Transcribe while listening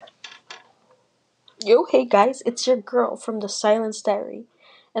Yo, hey guys, it's your girl from the Silence Diary,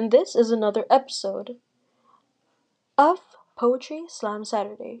 and this is another episode of Poetry Slam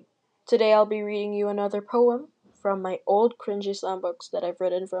Saturday. Today I'll be reading you another poem from my old cringy slam books that I've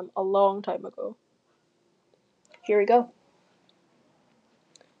written from a long time ago. Here we go.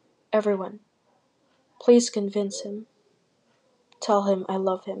 Everyone, please convince him. Tell him I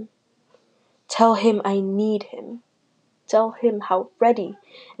love him. Tell him I need him. Tell him how ready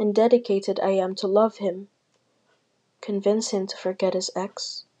and dedicated I am to love him. Convince him to forget his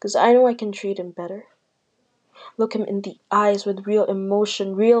ex, 'cause I know I can treat him better. Look him in the eyes with real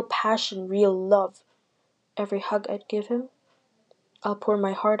emotion, real passion, real love. Every hug I'd give him, I'll pour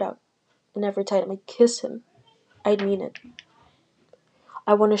my heart out. And every time I kiss him, I'd mean it.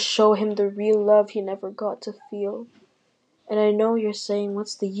 I want to show him the real love he never got to feel. And I know you're saying,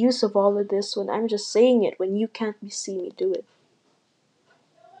 what's the use of all of this when I'm just saying it when you can't see me do it?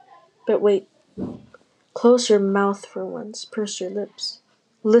 But wait, close your mouth for once, purse your lips.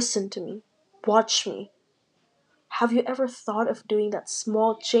 Listen to me, watch me. Have you ever thought of doing that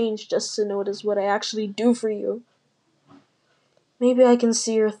small change just to notice what I actually do for you? Maybe I can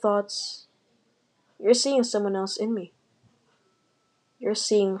see your thoughts. You're seeing someone else in me. You're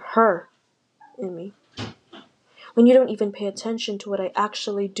seeing her in me. When you don't even pay attention to what I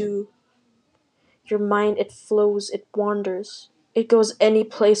actually do, your mind, it flows, it wanders. It goes any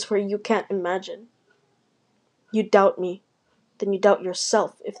place where you can't imagine. You doubt me. Then you doubt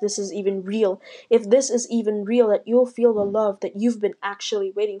yourself if this is even real. If this is even real, that you'll feel the love that you've been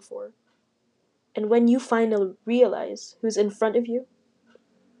actually waiting for. And when you finally realize who's in front of you,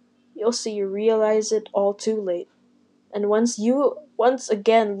 you'll see you realize it all too late. And once you once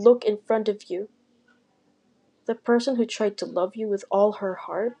again look in front of you, the person who tried to love you with all her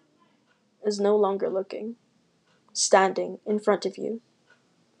heart is no longer looking, standing in front of you.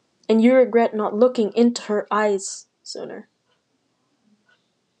 And you regret not looking into her eyes sooner.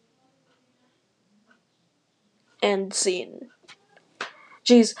 End scene.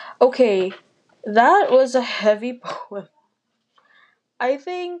 Jeez, okay, that was a heavy poem. I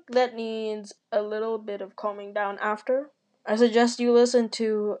think that needs a little bit of calming down after. I suggest you listen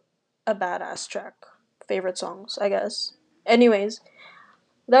to a badass track. Favorite songs, I guess. Anyways,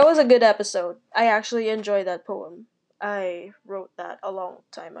 that was a good episode. I actually enjoyed that poem. I wrote that a long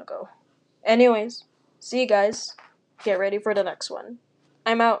time ago. Anyways, see you guys. Get ready for the next one.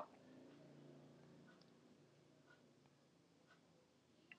 I'm out.